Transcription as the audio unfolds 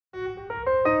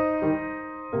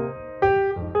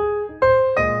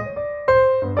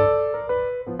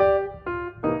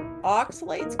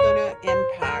oxalate's going to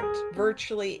impact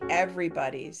virtually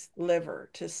everybody's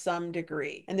liver to some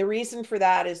degree. And the reason for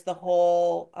that is the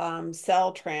whole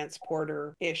cell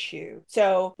transporter issue.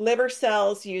 So liver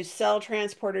cells use cell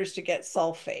transporters to get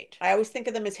sulfate. I always think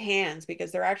of them as hands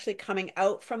because they're actually coming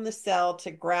out from the cell to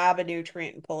grab a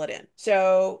nutrient and pull it in.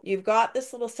 So you've got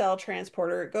this little cell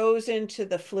transporter. It goes into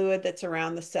the fluid that's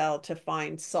around the cell to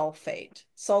find sulfate.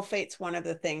 Sulfate's one of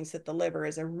the things that the liver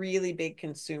is a really big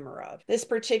consumer of. This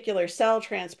particular cell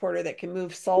transporter that can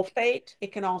move sulfate,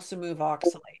 it can also move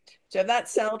oxalate. So if that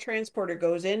cell transporter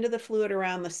goes into the fluid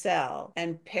around the cell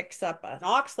and picks up an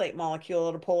oxalate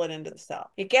molecule to pull it into the cell,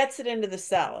 it gets it into the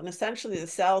cell. And essentially the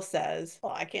cell says,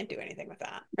 well, I can't do anything with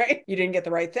that, right? You didn't get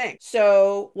the right thing.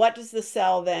 So what does the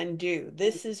cell then do?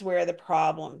 This is where the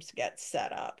problems get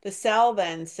set up. The cell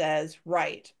then says,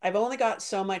 right, I've only got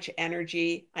so much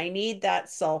energy. I need that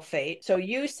sulfate. So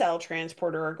you, cell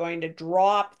transporter, are going to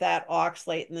drop that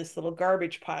oxalate in this little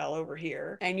garbage pile over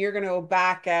here. And you're going to go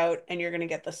back out and you're going to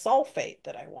get the sulfate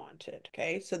that I wanted.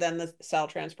 Okay. So then the cell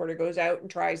transporter goes out and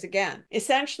tries again.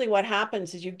 Essentially what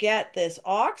happens is you get this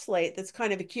oxalate that's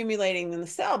kind of accumulating in the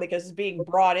cell because it's being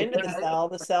brought into the cell.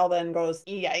 The cell then goes,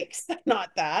 yikes, not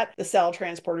that. The cell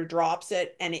transporter drops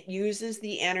it and it uses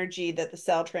the energy that the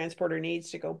cell transporter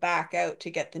needs to go back out to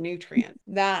get the nutrient.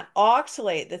 That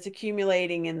oxalate that's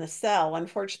accumulating in the cell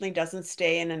unfortunately doesn't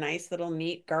stay in a nice little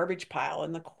neat garbage pile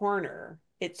in the corner.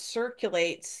 It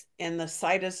circulates in the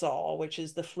cytosol, which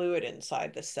is the fluid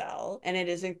inside the cell, and it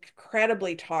is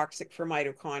incredibly toxic for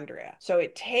mitochondria. So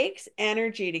it takes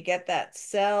energy to get that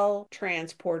cell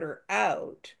transporter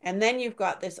out. And then you've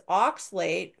got this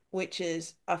oxalate, which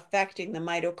is affecting the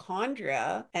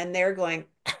mitochondria, and they're going,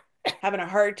 having a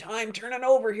hard time turning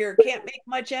over here, can't make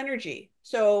much energy.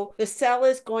 So the cell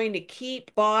is going to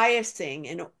keep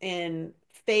biasing in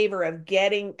favor of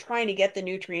trying to get the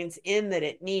nutrients in that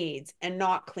it needs and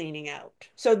not cleaning out.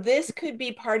 So this could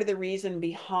be part of the reason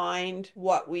behind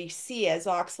what we see as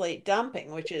oxalate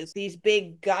dumping, which is these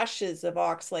big gushes of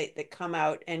oxalate that come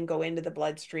out and go into the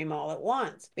bloodstream all at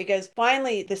once. Because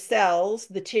finally the cells,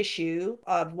 the tissue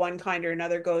of one kind or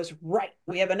another goes, right,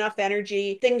 we have enough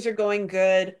energy, things are going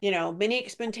good,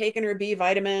 Monique's been taking her B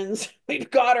vitamins, we've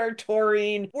got our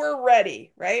taurine, we're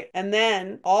ready, right? And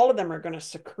then all of them are going to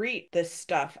secrete this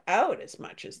stuff out as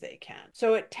much as they can.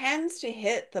 So it tends to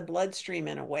hit the bloodstream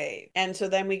in a wave. And so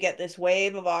then we get this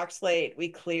wave of oxalate, we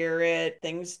clear it,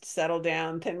 things settle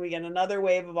down. Then we get another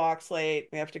wave of oxalate,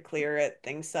 we have to clear it,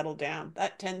 things settle down.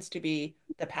 That tends to be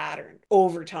the pattern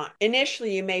over time.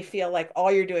 Initially, you may feel like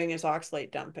all you're doing is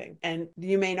oxalate dumping, and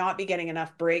you may not be getting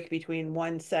enough break between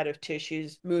one set of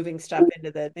tissues moving stuff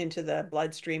into the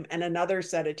bloodstream and another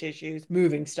set of tissues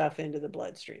moving stuff into the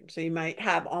bloodstream. So you might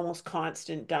have almost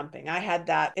constant dumping. I had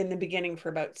that in the beginning for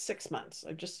about 6 months.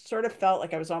 I just sort of felt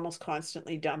like I was almost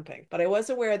constantly dumping, but I was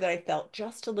aware that I felt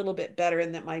just a little bit better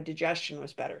and that my digestion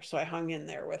was better. So I hung in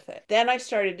there with it. Then I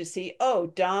started to see, oh,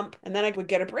 dump, and then I would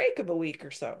get a break of a week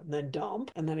or so, and then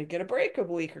dump, and then I'd get a break of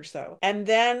a week or so. And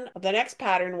then the next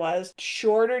pattern was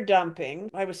shorter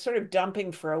dumping. I was sort of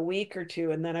dumping for a week or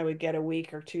two, and then I would get a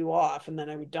week or two off, and then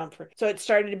I would dump for. So it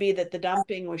started to be that the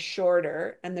dumping was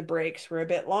shorter and the breaks were a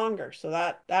bit longer. So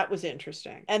that was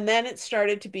interesting. And then it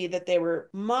started to be that they were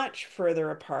much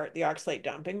further apart, the oxalate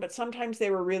dumping, but sometimes they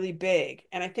were really big.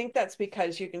 And I think that's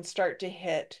because you can start to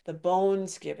hit the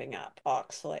bones giving up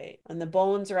oxalate. And the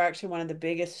bones are actually one of the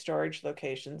biggest storage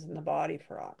locations in the body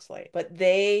for oxalate. But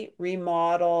they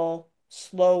remodel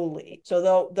slowly.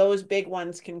 So those big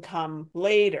ones can come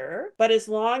later, but as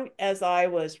long as I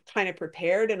was kind of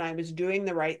prepared and I was doing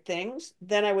the right things,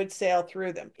 then I would sail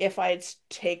through them. If I had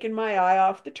taken my eye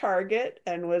off the target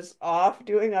and was off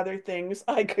doing other things,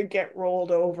 I could get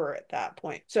rolled over at that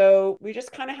point. So we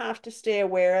just kind of have to stay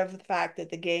aware of the fact that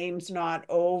the game's not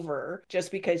over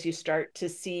just because you start to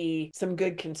see some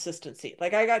good consistency.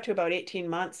 Like I got to about 18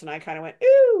 months and I kind of went,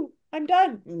 ooh, I'm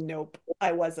done. Nope,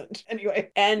 I wasn't.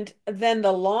 Anyway, and then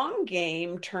the long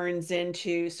game turns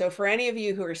into, so for any of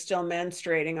you who are still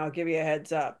menstruating, I'll give you a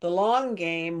heads up. The long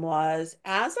game was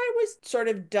as I was sort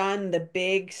of done the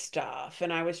big stuff,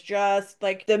 and I was just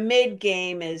like, the mid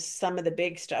game is some of the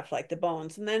big stuff like the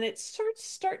bones, and then it sort of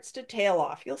starts to tail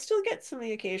off. You'll still get some of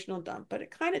the occasional dump, but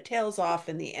it kind of tails off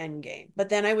in the end game. But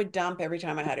then I would dump every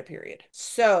time I had a period.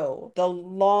 So the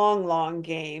long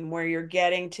game where you're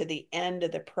getting to the end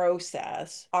of the process,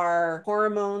 our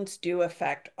hormones do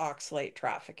affect oxalate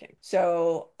trafficking.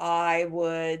 So I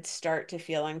would start to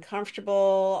feel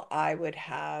uncomfortable. I would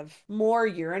have more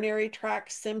urinary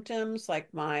tract symptoms,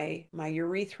 like my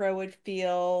urethra would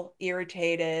feel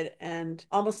irritated and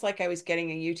almost like I was getting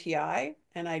a UTI.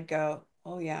 And I'd go,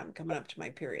 oh yeah, I'm coming up to my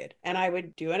period. And I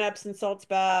would do an Epsom salts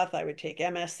bath. I would take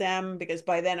MSM because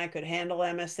by then I could handle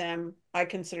MSM. I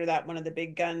consider that one of the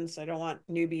big guns. I don't want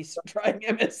newbies trying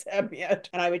MSM yet.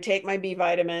 And I would take my B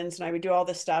vitamins and I would do all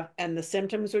this stuff, and the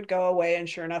symptoms would go away. And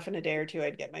sure enough, in a day or two,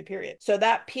 I'd get my period. So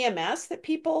that PMS that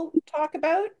people talk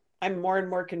about, I'm more and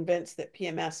more convinced that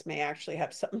PMS may actually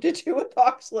have something to do with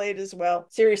oxalate as well.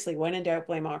 Seriously, when in doubt,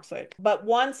 blame oxalate. But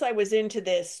once I was into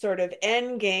this sort of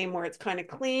end game where it's kind of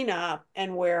clean up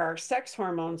and where our sex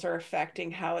hormones are affecting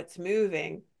how it's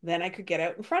moving, then I could get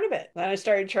out in front of it. Then I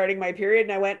started charting my period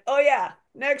and I went, oh yeah,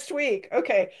 next week.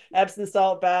 Okay. Epsom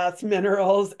salt baths,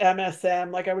 minerals,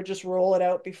 MSM. Like I would just roll it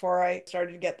out before I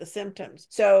started to get the symptoms.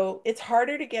 So it's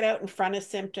harder to get out in front of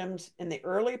symptoms in the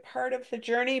early part of the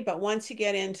journey, but once you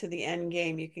get into the end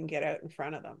game, you can get out in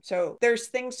front of them. So there's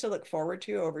things to look forward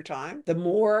to over time. The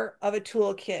more of a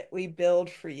toolkit we build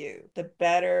for you, the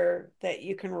better that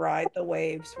you can ride the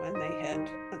waves when they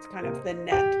hit. That's kind of the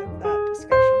net of that discussion.